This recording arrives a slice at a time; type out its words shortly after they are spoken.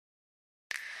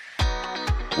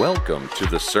Welcome to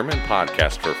the Sermon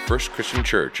Podcast for First Christian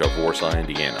Church of Warsaw,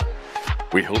 Indiana.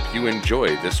 We hope you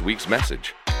enjoy this week's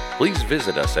message. Please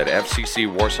visit us at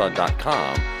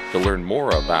fccwarsaw.com to learn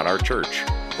more about our church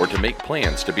or to make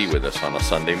plans to be with us on a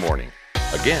Sunday morning.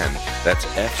 Again, that's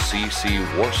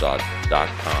fccwarsaw.com.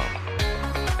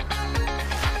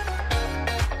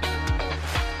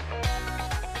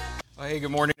 Hey, good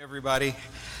morning, everybody.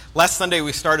 Last Sunday,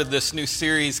 we started this new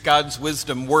series, God's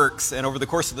Wisdom Works, and over the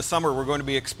course of the summer, we're going to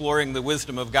be exploring the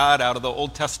wisdom of God out of the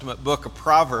Old Testament book of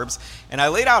Proverbs. And I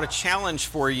laid out a challenge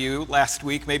for you last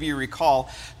week, maybe you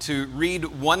recall, to read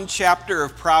one chapter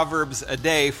of Proverbs a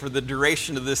day for the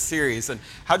duration of this series. And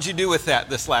how'd you do with that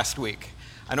this last week?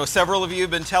 I know several of you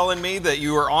have been telling me that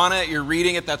you were on it, you're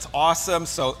reading it, that's awesome,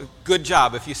 so good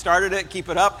job. If you started it, keep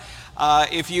it up.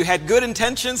 If you had good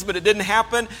intentions but it didn't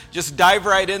happen, just dive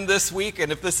right in this week.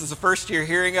 And if this is the first you're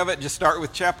hearing of it, just start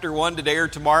with chapter 1 today or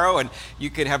tomorrow, and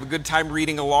you could have a good time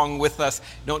reading along with us.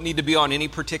 You don't need to be on any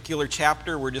particular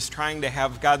chapter. We're just trying to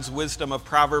have God's wisdom of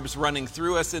Proverbs running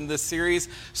through us in this series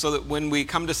so that when we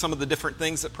come to some of the different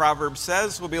things that Proverbs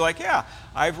says, we'll be like, yeah,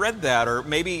 I've read that. Or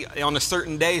maybe on a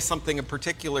certain day, something in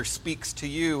particular speaks to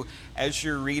you as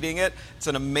you're reading it. It's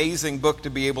an amazing book to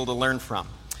be able to learn from.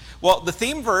 Well, the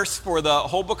theme verse for the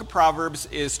whole book of Proverbs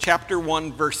is chapter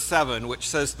 1, verse 7, which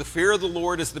says, "The fear of the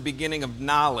Lord is the beginning of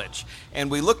knowledge."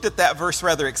 And we looked at that verse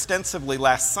rather extensively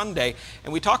last Sunday,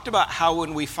 and we talked about how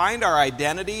when we find our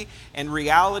identity and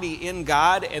reality in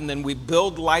God, and then we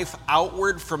build life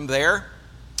outward from there,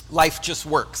 life just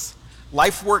works.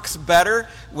 Life works better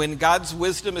when God's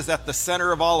wisdom is at the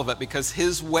center of all of it, because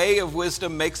His way of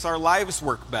wisdom makes our lives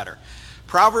work better.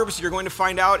 Proverbs, you're going to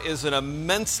find out, is an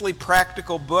immensely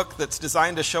practical book that's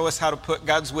designed to show us how to put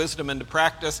God's wisdom into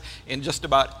practice in just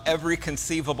about every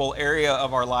conceivable area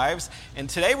of our lives. And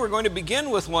today we're going to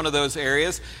begin with one of those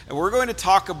areas, and we're going to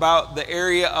talk about the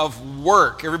area of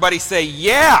work. Everybody say,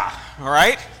 yeah, all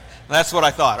right? That's what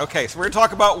I thought. Okay, so we're going to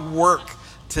talk about work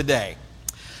today.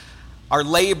 Our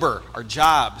labor, our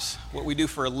jobs, what we do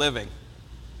for a living.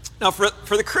 Now, for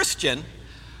the Christian,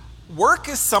 work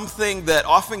is something that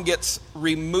often gets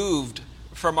removed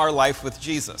from our life with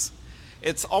Jesus.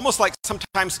 It's almost like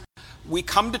sometimes we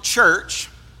come to church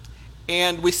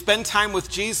and we spend time with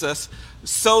Jesus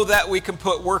so that we can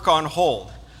put work on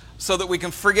hold, so that we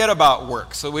can forget about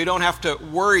work, so we don't have to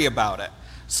worry about it.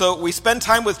 So we spend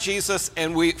time with Jesus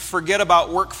and we forget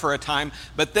about work for a time,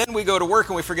 but then we go to work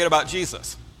and we forget about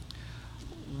Jesus.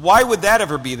 Why would that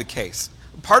ever be the case?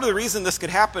 Part of the reason this could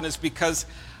happen is because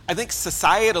I think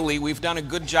societally we've done a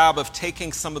good job of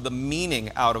taking some of the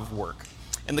meaning out of work.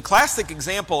 And the classic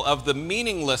example of the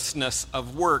meaninglessness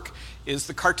of work is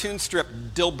the cartoon strip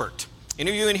Dilbert.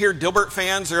 Any of you in here Dilbert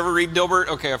fans or ever read Dilbert?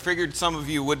 Okay, I figured some of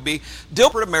you would be.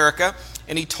 Dilbert America,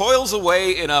 and he toils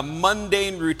away in a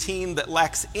mundane routine that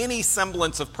lacks any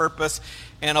semblance of purpose,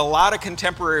 and a lot of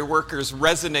contemporary workers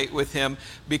resonate with him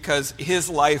because his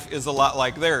life is a lot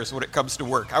like theirs when it comes to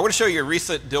work. I want to show you a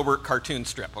recent Dilbert cartoon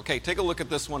strip. Okay, take a look at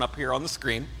this one up here on the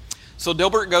screen. So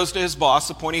Dilbert goes to his boss,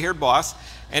 a pointy-haired boss,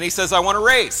 and he says, "I want a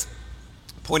raise."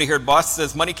 Pointy-haired boss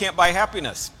says, "Money can't buy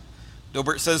happiness."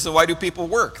 Dilbert says, "So why do people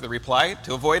work?" The reply,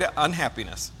 "To avoid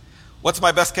unhappiness." "What's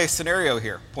my best case scenario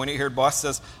here?" Pointy-haired boss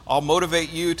says, "I'll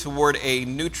motivate you toward a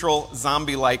neutral,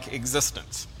 zombie-like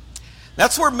existence."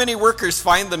 That's where many workers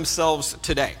find themselves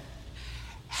today.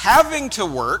 Having to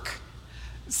work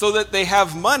so that they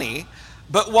have money,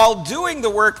 but while doing the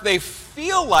work, they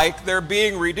feel like they're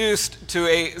being reduced to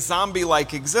a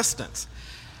zombie-like existence.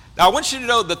 Now, I want you to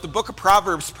know that the book of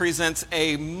Proverbs presents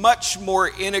a much more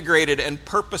integrated and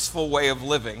purposeful way of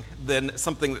living than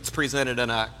something that's presented in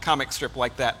a comic strip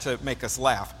like that to make us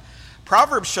laugh.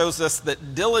 Proverbs shows us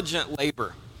that diligent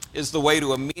labor is the way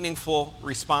to a meaningful,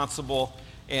 responsible,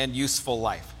 and useful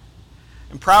life.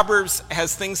 And Proverbs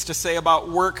has things to say about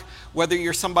work, whether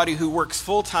you're somebody who works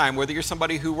full-time, whether you're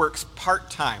somebody who works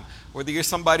part-time, whether you're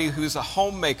somebody who's a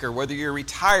homemaker, whether you're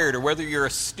retired, or whether you're a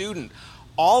student.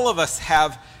 All of us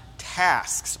have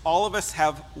tasks. All of us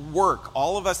have work.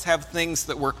 All of us have things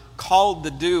that we're called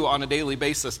to do on a daily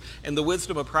basis, and the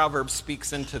wisdom of Proverbs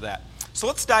speaks into that. So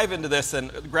let's dive into this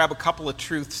and grab a couple of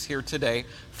truths here today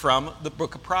from the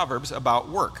book of Proverbs about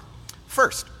work.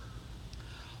 First,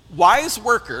 wise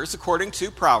workers, according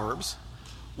to Proverbs,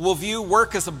 will view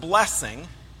work as a blessing,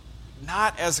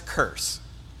 not as a curse.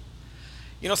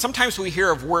 You know, sometimes we hear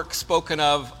of work spoken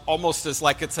of almost as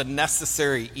like it's a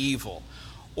necessary evil,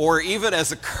 or even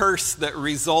as a curse that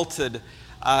resulted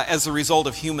as a result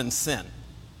of human sin.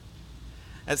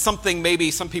 It's something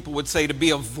maybe some people would say to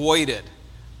be avoided.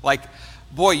 Like,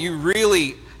 boy, you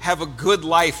really have a good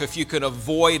life if you could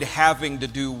avoid having to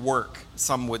do work,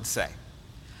 some would say.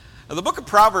 Now, the book of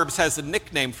Proverbs has a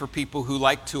nickname for people who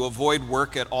like to avoid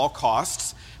work at all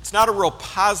costs. It's not a real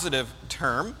positive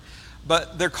term,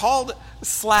 but they're called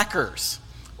slackers.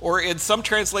 Or in some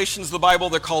translations of the Bible,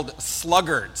 they're called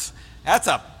sluggards. That's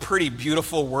a pretty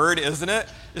beautiful word, isn't it?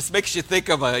 This makes you think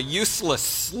of a useless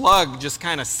slug just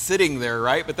kind of sitting there,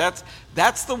 right? But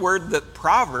that's the word that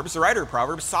Proverbs, the writer of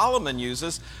Proverbs, Solomon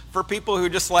uses for people who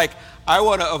just like, I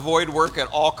want to avoid work at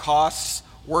all costs.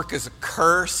 Work is a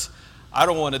curse. I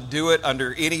don't want to do it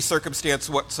under any circumstance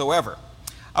whatsoever.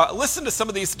 Listen to some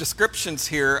of these descriptions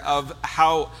here of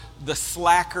how the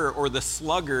slacker or the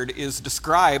sluggard is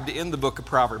described in the book of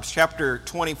Proverbs, chapter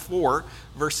 24,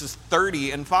 verses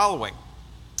 30 and following.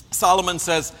 Solomon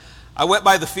says, I went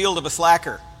by the field of a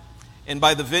slacker and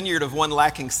by the vineyard of one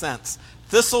lacking sense.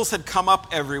 Thistles had come up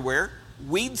everywhere,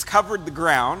 weeds covered the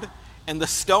ground, and the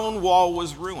stone wall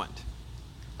was ruined.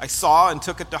 I saw and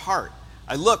took it to heart.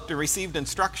 I looked and received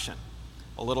instruction.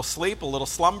 A little sleep, a little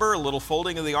slumber, a little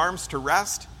folding of the arms to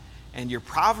rest, and your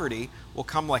poverty will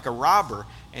come like a robber,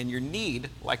 and your need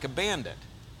like a bandit.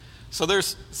 So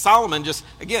there's Solomon just,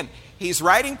 again, he's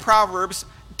writing Proverbs,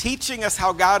 teaching us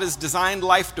how God has designed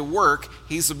life to work.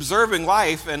 He's observing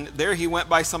life, and there he went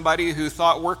by somebody who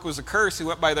thought work was a curse. He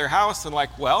went by their house and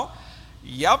like, well,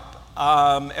 yep,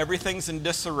 everything's in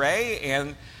disarray,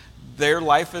 and their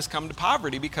life has come to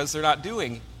poverty because they're not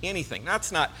doing anything.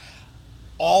 That's not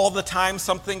all the time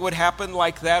something would happen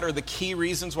like that, or the key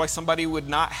reasons why somebody would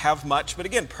not have much. But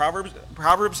again,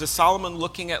 Proverbs is Solomon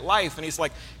looking at life, and he's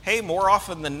like, hey, more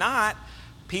often than not,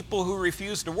 people who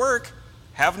refuse to work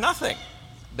have nothing.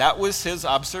 That was his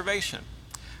observation.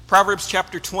 Proverbs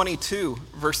chapter 22,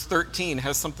 verse 13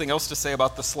 has something else to say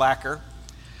about the slacker.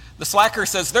 The slacker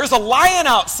says, there's a lion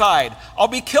outside. I'll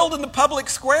be killed in the public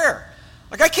square.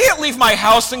 Like, I can't leave my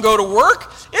house and go to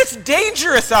work. It's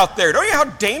dangerous out there. Don't you know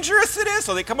how dangerous it is?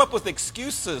 So they come up with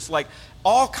excuses, like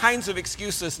all kinds of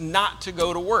excuses not to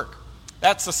go to work.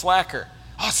 That's a slacker.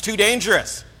 Oh, it's too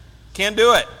dangerous. Can't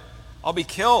do it. I'll be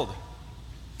killed.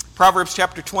 Proverbs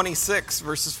chapter 26,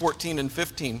 verses 14 and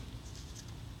 15.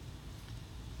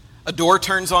 A door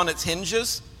turns on its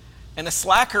hinges, and a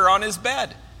slacker on his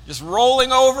bed, just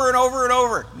rolling over and over and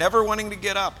over, never wanting to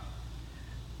get up.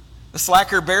 The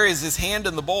slacker buries his hand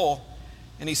in the bowl,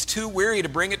 and he's too weary to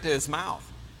bring it to his mouth.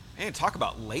 Man, talk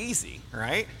about lazy,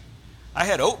 right? I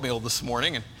had oatmeal this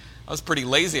morning, and I was pretty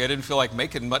lazy. I didn't feel like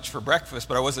making much for breakfast,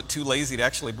 but I wasn't too lazy to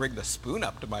actually bring the spoon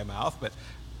up to my mouth. But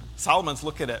Solomon's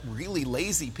looking at really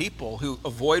lazy people who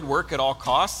avoid work at all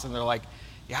costs, and they're like,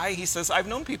 yeah, he says, I've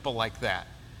known people like that.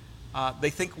 They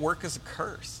think work is a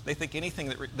curse. They think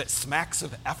anything that smacks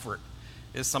of effort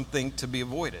is something to be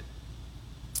avoided.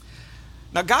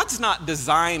 Now, God's not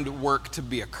designed work to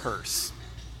be a curse.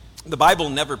 The Bible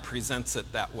never presents it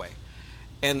that way.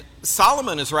 And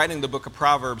Solomon is writing the book of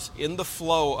Proverbs in the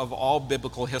flow of all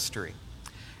biblical history.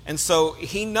 And so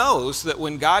he knows that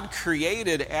when God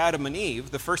created Adam and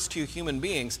Eve, the first two human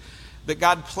beings, that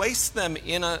God placed them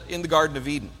in the Garden of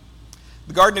Eden.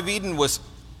 The Garden of Eden was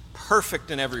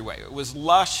perfect in every way. It was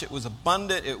lush, it was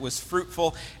abundant, it was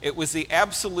fruitful. It was the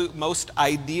absolute most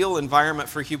ideal environment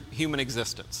for human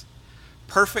existence.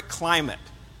 Perfect climate,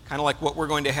 kind of like what we're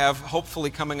going to have hopefully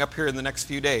coming up here in the next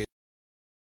few days.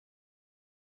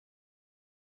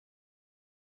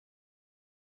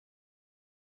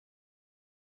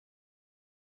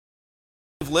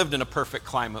 We've lived in a perfect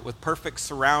climate with perfect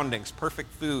surroundings,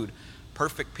 perfect food,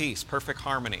 perfect peace, perfect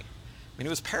harmony. I mean, it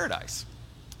was paradise,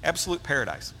 absolute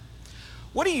paradise.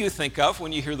 What do you think of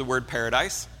when you hear the word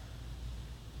paradise?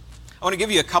 I want to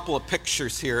give you a couple of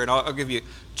pictures here, and I'll give you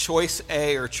choice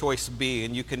A or choice B,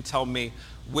 and you can tell me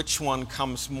which one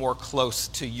comes more close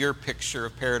to your picture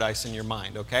of paradise in your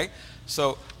mind, okay?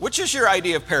 So, which is your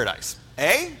idea of paradise?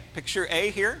 A? Picture A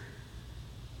here?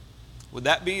 Would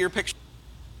that be your picture?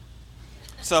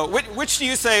 So, which do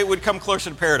you say would come closer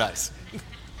to paradise?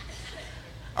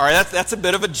 All right, that's a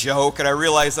bit of a joke, and I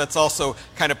realize that's also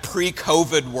kind of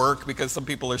pre-COVID work because some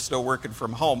people are still working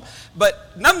from home.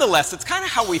 But nonetheless, it's kind of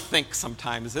how we think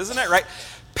sometimes, isn't it, right?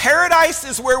 Paradise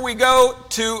is where we go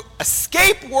to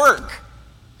escape work.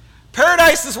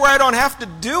 Paradise is where I don't have to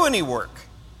do any work.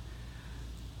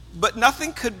 But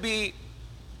nothing could be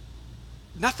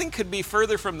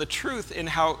further from the truth in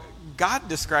how God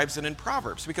describes it in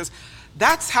Proverbs, because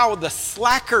that's how the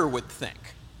slacker would think.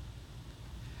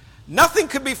 Nothing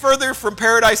could be further from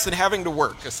paradise than having to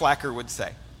work, a slacker would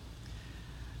say.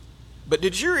 But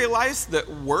did you realize that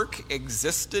work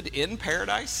existed in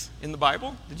paradise in the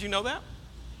Bible? Did you know that?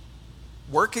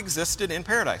 Work existed in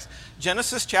paradise.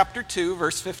 Genesis chapter 2,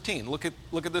 verse 15. Look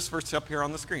at this verse up here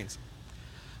on the screens.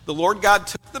 The Lord God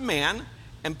took the man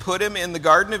and put him in the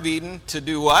Garden of Eden to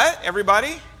do what,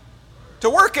 everybody? To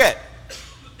work it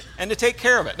and to take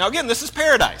care of it. Now again, this is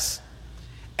paradise.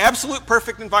 Absolute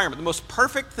perfect environment. The most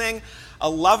perfect thing a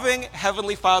loving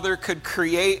Heavenly Father could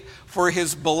create for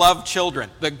his beloved children.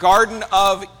 The Garden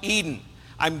of Eden.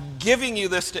 I'm giving you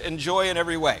this to enjoy in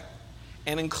every way.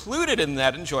 And included in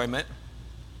that enjoyment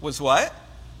was what?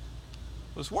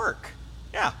 Was work.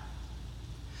 Yeah.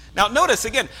 Now notice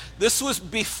again, this was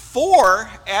before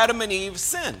Adam and Eve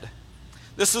sinned.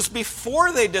 This was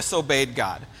before they disobeyed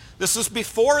God. This was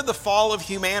before the fall of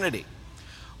humanity.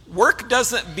 Work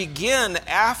doesn't begin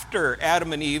after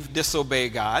Adam and Eve disobey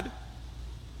God.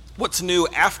 What's new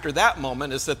after that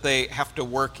moment is that they have to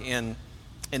work in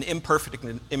an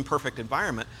imperfect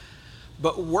environment.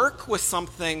 But work was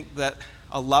something that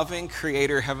a loving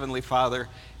Creator, Heavenly Father,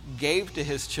 gave to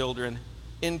his children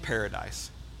in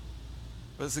paradise.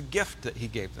 It was a gift that he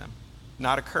gave them,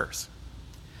 not a curse.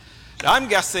 Now, I'm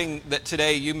guessing that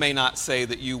today you may not say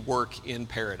that you work in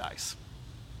paradise.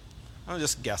 I'll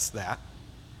just guess that.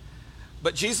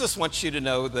 But Jesus wants you to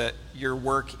know that your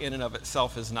work in and of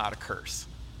itself is not a curse.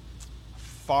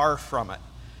 Far from it.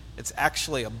 It's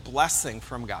actually a blessing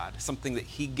from God, something that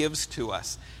he gives to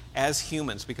us as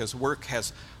humans, because work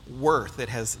has worth, it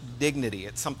has dignity,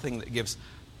 it's something that gives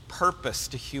purpose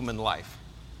to human life.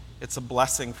 It's a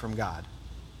blessing from God.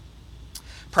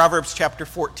 Proverbs chapter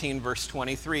 14, verse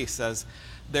 23 says,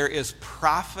 "There is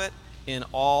profit in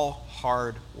all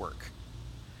hard work,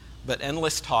 but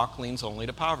endless talk leads only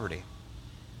to poverty."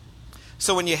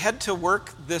 So when you head to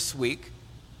work this week,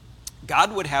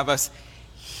 God would have us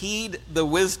heed the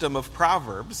wisdom of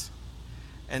Proverbs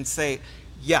and say,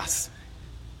 yes,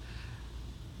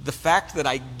 the fact that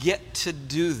I get to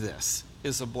do this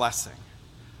is a blessing.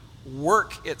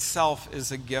 Work itself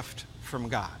is a gift from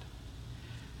God.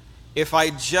 If I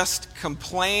just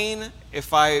complain,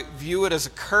 if I view it as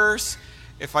a curse,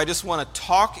 if I just want to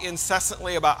talk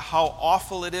incessantly about how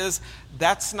awful it is,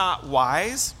 that's not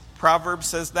wise. Proverbs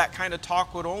says that kind of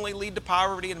talk would only lead to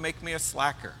poverty and make me a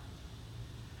slacker.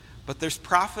 But there's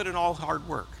profit in all hard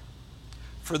work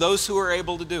for those who are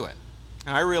able to do it.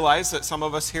 And I realize that some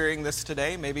of us hearing this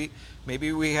today, maybe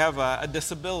we have a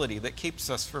disability that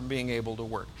keeps us from being able to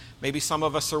work. Maybe some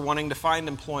of us are wanting to find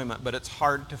employment, but it's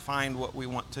hard to find what we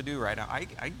want to do right now.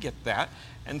 I get that,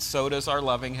 and so does our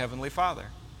loving Heavenly Father.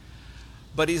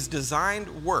 But he's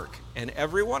designed work, and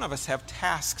every one of us have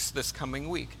tasks this coming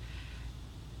week.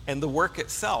 And the work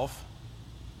itself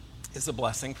is a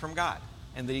blessing from God,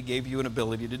 and that he gave you an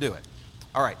ability to do it.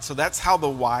 All right, so that's how the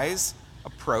wise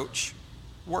approach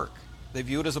work. They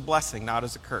view it as a blessing, not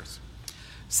as a curse.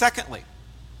 Secondly,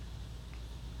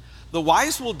 the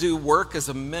wise will do work as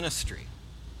a ministry.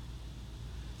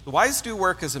 The wise do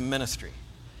work as a ministry.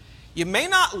 You may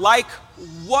not like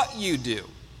what you do.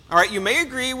 All right, you may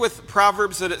agree with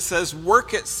Proverbs that it says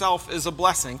work itself is a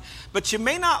blessing, but you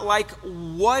may not like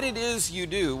what it is you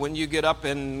do when you get up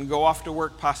and go off to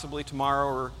work possibly tomorrow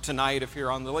or tonight if you're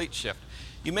on the late shift.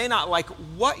 You may not like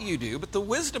what you do, but the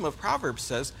wisdom of Proverbs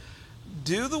says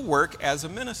do the work as a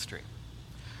ministry.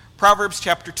 Proverbs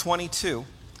chapter 22,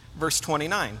 verse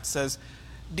 29 says,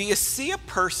 "Do you see a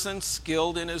person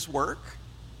skilled in his work?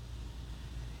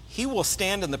 He will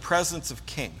stand in the presence of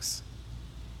kings.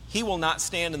 He will not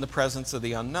stand in the presence of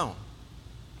the unknown."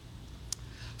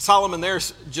 Solomon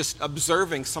there's just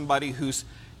observing somebody who's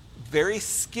very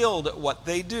skilled at what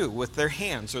they do with their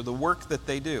hands or the work that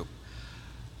they do.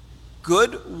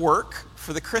 Good work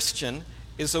for the Christian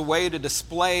is a way to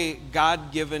display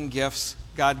God-given gifts,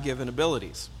 God-given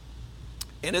abilities.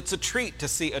 And it's a treat to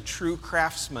see a true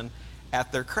craftsman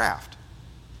at their craft.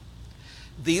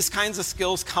 These kinds of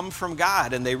skills come from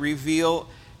God, and they reveal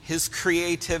his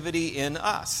creativity in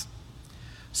us.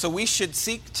 So we should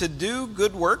seek to do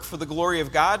good work for the glory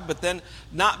of God, but then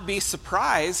not be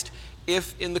surprised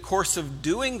if in the course of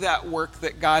doing that work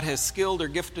that God has skilled or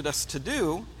gifted us to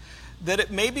do, that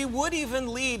it maybe would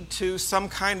even lead to some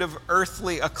kind of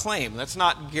earthly acclaim. That's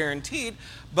not guaranteed,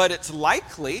 but it's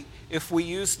likely, if we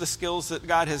use the skills that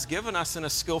God has given us in a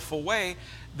skillful way,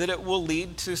 that it will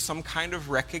lead to some kind of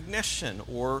recognition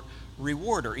or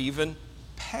reward or even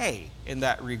pay in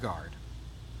that regard.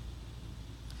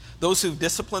 Those who've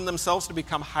disciplined themselves to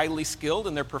become highly skilled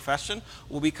in their profession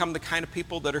will become the kind of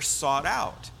people that are sought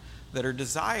out, that are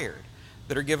desired,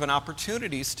 that are given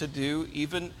opportunities to do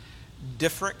even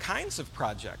different kinds of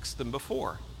projects than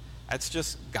before. That's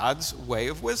just God's way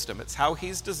of wisdom. It's how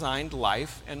he's designed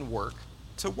life and work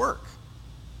to work.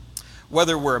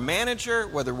 Whether we're a manager,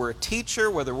 whether we're a teacher,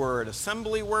 whether we're an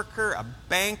assembly worker, a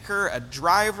banker, a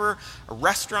driver, a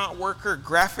restaurant worker,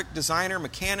 graphic designer,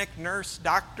 mechanic, nurse,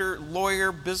 doctor,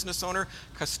 lawyer, business owner,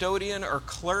 custodian, or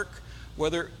clerk,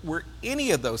 whether we're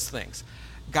any of those things,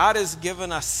 God has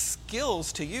given us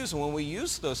skills to use, and when we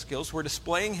use those skills, we're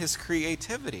displaying His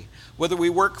creativity. Whether we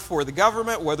work for the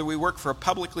government, whether we work for a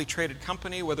publicly traded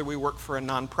company, whether we work for a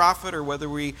nonprofit, or whether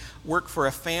we work for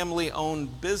a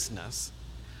family-owned business,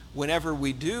 whenever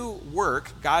we do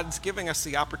work, God's giving us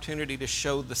the opportunity to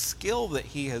show the skill that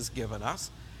He has given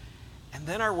us, and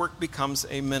then our work becomes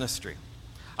a ministry.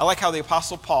 I like how the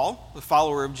Apostle Paul, the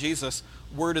follower of Jesus,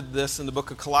 worded this in the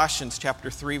book of Colossians chapter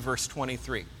 3, verse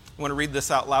 23. You want to read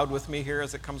this out loud with me here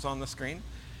as it comes on the screen?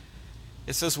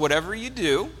 It says, whatever you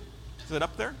do, is it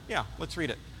up there? Yeah, let's read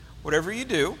it. Whatever you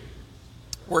do,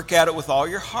 work at it with all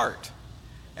your heart,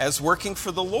 as working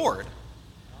for the Lord,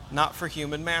 not for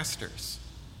human masters.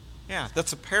 Yeah,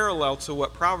 that's a parallel to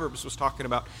what Proverbs was talking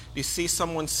about. Do you see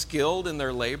someone skilled in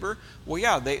their labor? Well,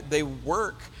 yeah, they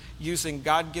work using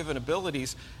God-given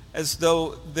abilities as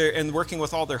though they're, and working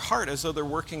with all their heart, as though they're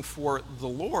working for the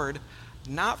Lord,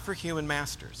 not for human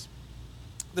masters.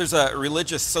 There's a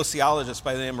religious sociologist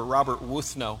by the name of Robert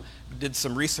Wuthnow who did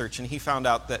some research, and he found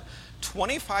out that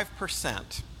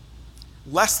 25%,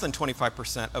 less than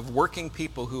 25% of working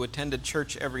people who attended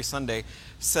church every Sunday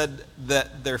said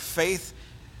that their faith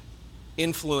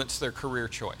influenced their career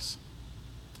choice.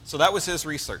 So that was his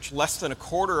research. Less than a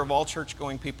quarter of all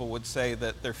church-going people would say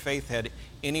that their faith had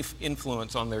any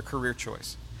influence on their career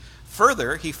choice.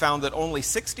 Further, he found that only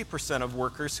 60% of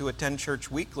workers who attend church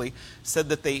weekly said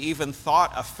that they even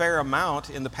thought a fair amount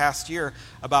in the past year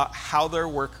about how their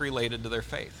work related to their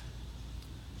faith.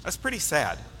 That's pretty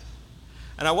sad.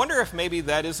 And I wonder if maybe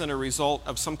that isn't a result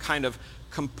of some kind of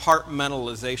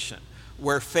compartmentalization,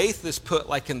 where faith is put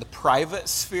like in the private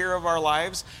sphere of our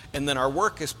lives, and then our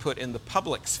work is put in the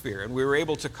public sphere. And we were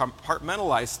able to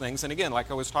compartmentalize things. And again, like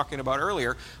I was talking about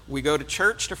earlier, we go to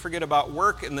church to forget about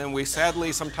work, and then we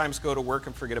sadly sometimes go to work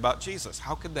and forget about Jesus.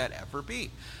 How could that ever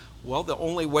be? Well, the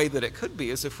only way that it could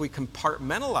be is if we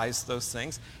compartmentalize those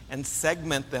things and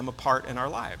segment them apart in our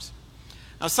lives.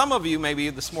 Now, some of you maybe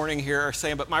this morning here are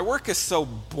saying, but my work is so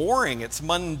boring, it's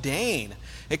mundane.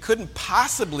 It couldn't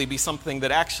possibly be something that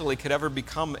actually could ever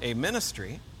become a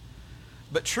ministry.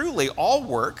 But truly, all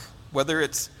work, whether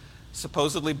it's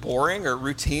supposedly boring or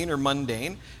routine or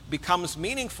mundane, becomes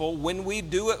meaningful when we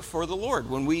do it for the Lord,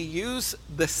 when we use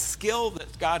the skill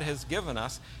that God has given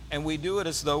us and we do it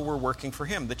as though we're working for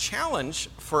Him. The challenge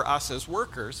for us as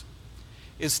workers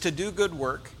is to do good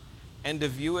work and to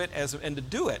view it as, and to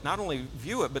do it, not only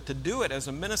view it, but to do it as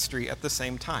a ministry at the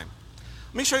same time.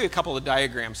 Let me show you a couple of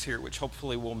diagrams here, which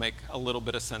hopefully will make a little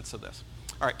bit of sense of this.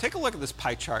 All right, take a look at this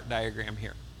pie chart diagram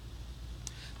here.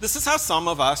 This is how some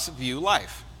of us view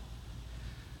life.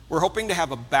 We're hoping to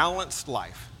have a balanced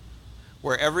life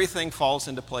where everything falls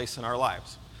into place in our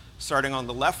lives. Starting on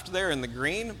the left there in the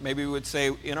green, maybe we would say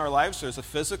in our lives there's a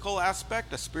physical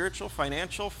aspect, a spiritual,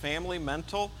 financial, family,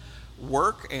 mental,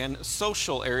 work, and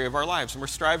social area of our lives. And we're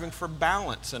striving for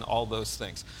balance in all those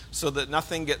things so that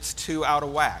nothing gets too out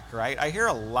of whack, right? I hear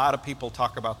a lot of people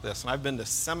talk about this, and I've been to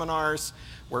seminars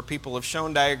where people have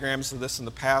shown diagrams of this in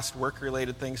the past,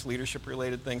 work-related things,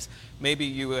 leadership-related things. Maybe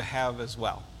you have as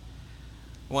well.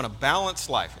 I want a balanced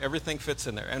life. Everything fits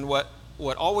in there. And what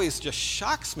always just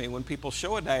shocks me when people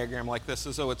show a diagram like this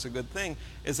as though it's a good thing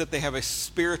is that they have a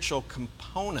spiritual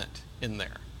component in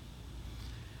there.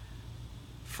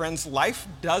 Friends, life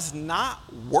does not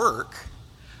work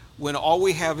when all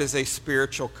we have is a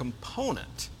spiritual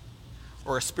component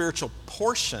or a spiritual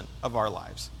portion of our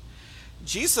lives.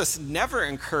 Jesus never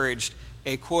encouraged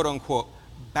a quote-unquote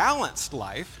balanced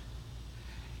life.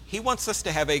 He wants us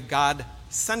to have a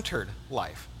God-centered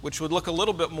life, which would look a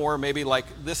little bit more maybe like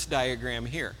this diagram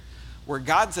here, where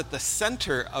God's at the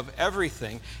center of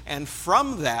everything, and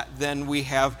from that then we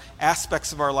have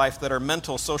aspects of our life that are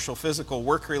mental, social, physical,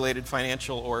 work-related,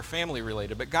 financial, or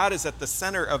family-related. But God is at the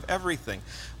center of everything.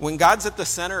 When God's at the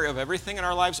center of everything in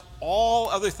our lives, all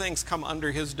other things come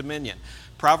under His dominion.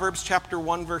 Proverbs chapter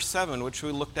 1, verse 7, which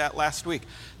we looked at last week.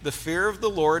 The fear of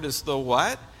the Lord is the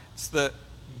what? It's the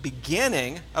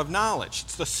beginning of knowledge.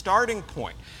 It's the starting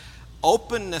point.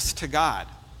 Openness to God.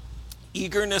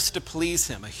 Eagerness to please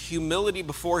Him, a humility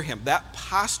before Him. That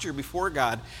posture before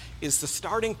God is the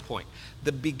starting point,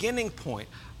 the beginning point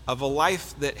of a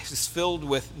life that is filled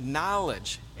with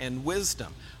knowledge and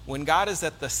wisdom. When God is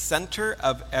at the center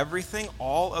of everything,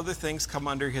 all other things come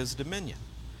under His dominion.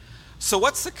 So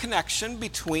what's the connection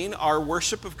between our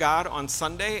worship of God on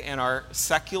Sunday and our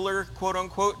secular,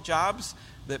 quote-unquote, jobs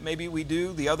that maybe we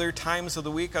do the other times of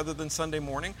the week other than Sunday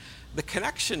morning. The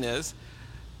connection is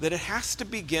that it has to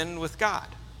begin with God.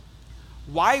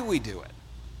 Why we do it,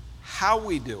 how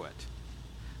we do it,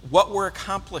 what we're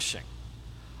accomplishing.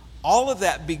 All of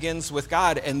that begins with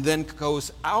God and then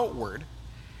goes outward,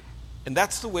 and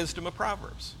that's the wisdom of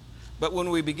Proverbs. But when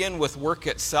we begin with work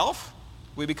itself,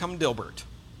 we become Dilbert.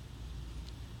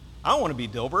 I don't want to be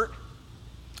Dilbert.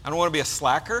 I don't want to be a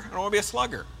slacker. I don't want to be a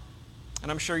slugger.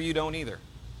 And I'm sure you don't either.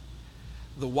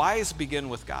 The whys begin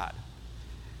with God,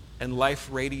 and life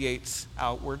radiates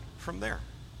outward from there.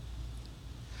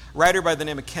 A writer by the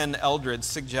name of Ken Eldredge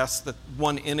suggests that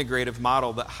one integrative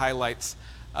model that highlights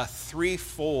a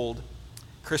threefold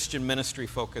Christian ministry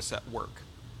focus at work.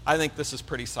 I think this is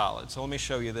pretty solid, so let me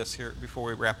show you this here before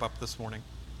we wrap up this morning.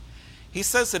 He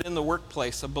says that in the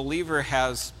workplace, a believer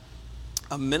has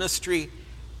a ministry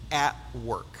at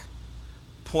work,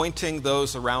 pointing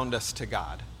those around us to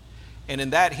God. And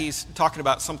in that, he's talking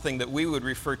about something that we would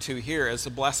refer to here as the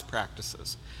blessed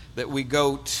practices, that we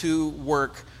go to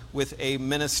work with a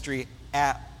ministry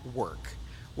at work,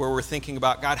 where we're thinking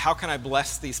about, God, how can I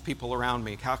bless these people around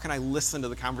me? How can I listen to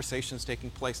the conversations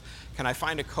taking place? Can I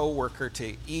find a coworker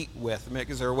to eat with?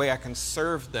 Is there a way I can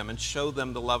serve them and show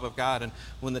them the love of God? And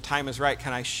when the time is right,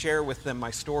 can I share with them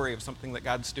my story of something that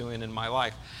God's doing in my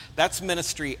life? That's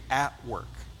ministry at work.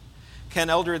 Ken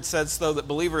Eldredge says, though, that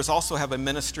believers also have a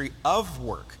ministry of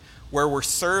work, where we're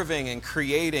serving and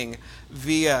creating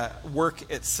via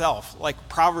work itself. Like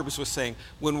Proverbs was saying,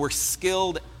 when we're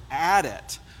skilled at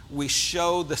it, we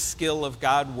show the skill of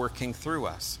God working through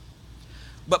us.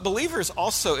 But believers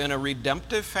also in a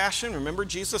redemptive fashion. Remember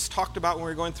Jesus talked about when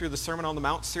we were going through the Sermon on the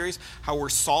Mount series, how we're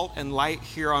salt and light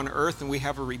here on earth, and we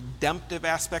have a redemptive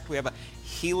aspect, we have a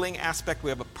healing aspect, we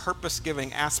have a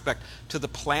purpose-giving aspect to the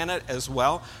planet as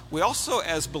well. We also,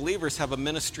 as believers, have a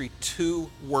ministry to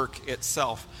work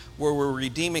itself, where we're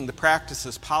redeeming the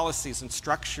practices, policies, and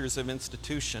structures of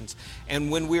institutions. And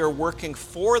when we are working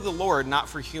for the Lord, not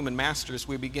for human masters,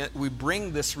 we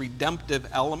bring this redemptive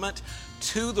element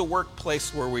to the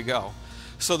workplace where we go.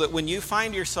 So that when you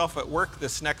find yourself at work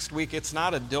this next week, it's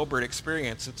not a Dilbert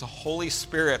experience. It's a Holy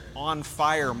Spirit on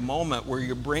fire moment where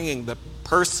you're bringing the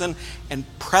person and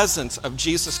presence of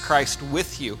Jesus Christ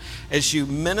with you as you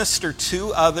minister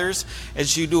to others,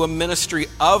 as you do a ministry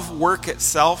of work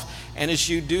itself, and as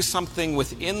you do something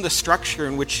within the structure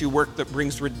in which you work that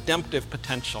brings redemptive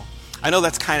potential. I know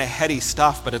that's kind of heady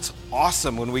stuff, but it's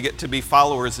awesome when we get to be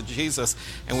followers of Jesus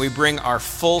and we bring our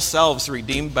full selves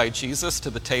redeemed by Jesus to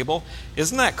the table.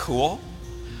 Isn't that cool?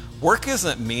 Work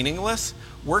isn't meaningless.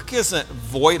 Work isn't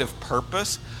void of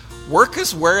purpose. Work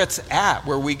is where it's at,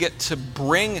 where we get to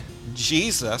bring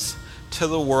Jesus to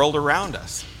the world around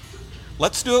us.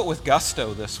 Let's do it with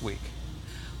gusto this week.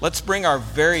 Let's bring our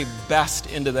very best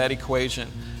into that equation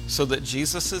so that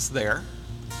Jesus is there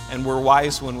and we're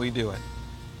wise when we do it.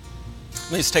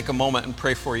 Let me just take a moment and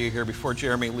pray for you here before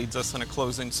Jeremy leads us in a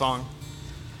closing song.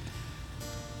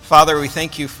 Father, we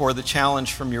thank you for the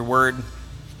challenge from your word.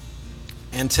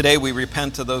 And today we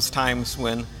repent of those times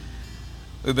when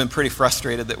we've been pretty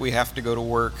frustrated that we have to go to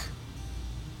work.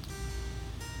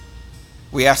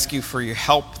 We ask you for your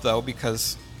help, though,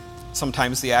 because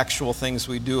sometimes the actual things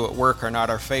we do at work are not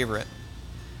our favorite.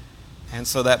 And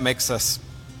so that makes us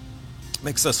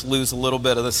lose a little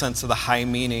bit of the sense of the high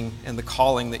meaning and the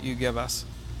calling that you give us.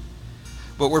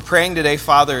 But we're praying today,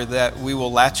 Father, that we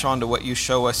will latch on to what you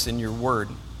show us in your word.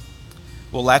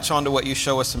 We'll latch on to what you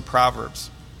show us in Proverbs.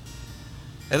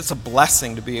 That it's a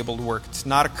blessing to be able to work. It's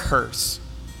not a curse.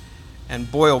 And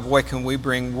boy, oh boy, can we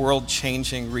bring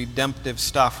world-changing, redemptive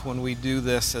stuff when we do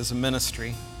this as a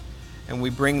ministry. And we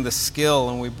bring the skill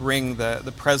and we bring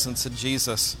the presence of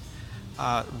Jesus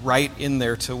right in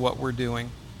there to what we're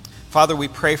doing. Father, we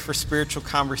pray for spiritual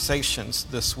conversations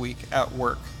this week at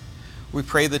work. We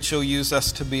pray that you'll use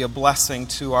us to be a blessing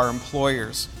to our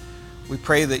employers. We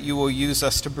pray that you will use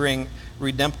us to bring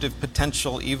redemptive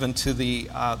potential even to the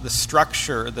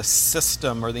structure, the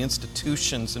system, or the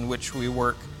institutions in which we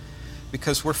work.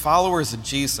 Because we're followers of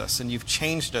Jesus, and you've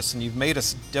changed us, and you've made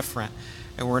us different.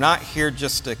 And we're not here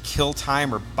just to kill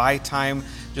time or buy time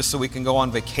just so we can go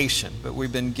on vacation. But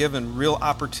we've been given real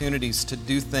opportunities to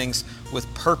do things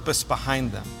with purpose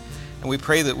behind them. And we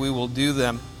pray that we will do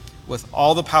them with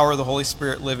all the power of the Holy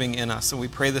Spirit living in us. And we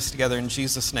pray this together in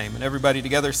Jesus' name. And everybody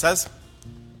together says,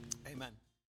 amen.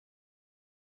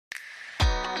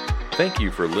 Thank you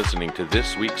for listening to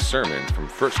this week's sermon from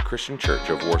First Christian Church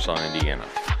of Warsaw, Indiana.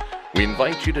 We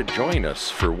invite you to join us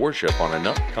for worship on an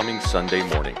upcoming Sunday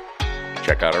morning.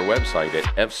 Check out our website at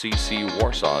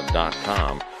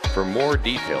fccwarsaw.com for more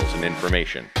details and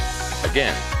information.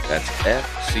 Again, that's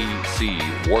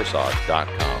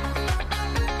fccwarsaw.com.